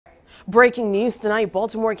Breaking news tonight,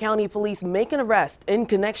 Baltimore County Police make an arrest in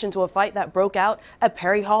connection to a fight that broke out at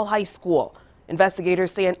Perry Hall High School.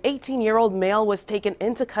 Investigators say an 18-year-old male was taken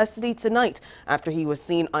into custody tonight after he was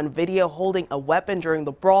seen on video holding a weapon during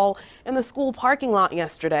the brawl in the school parking lot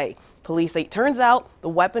yesterday. Police say it turns out the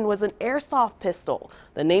weapon was an airsoft pistol.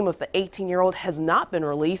 The name of the 18-year-old has not been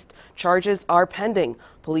released. Charges are pending.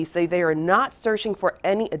 Police say they are not searching for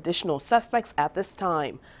any additional suspects at this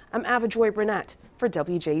time. I'm Ava Joy Burnett for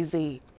WJZ.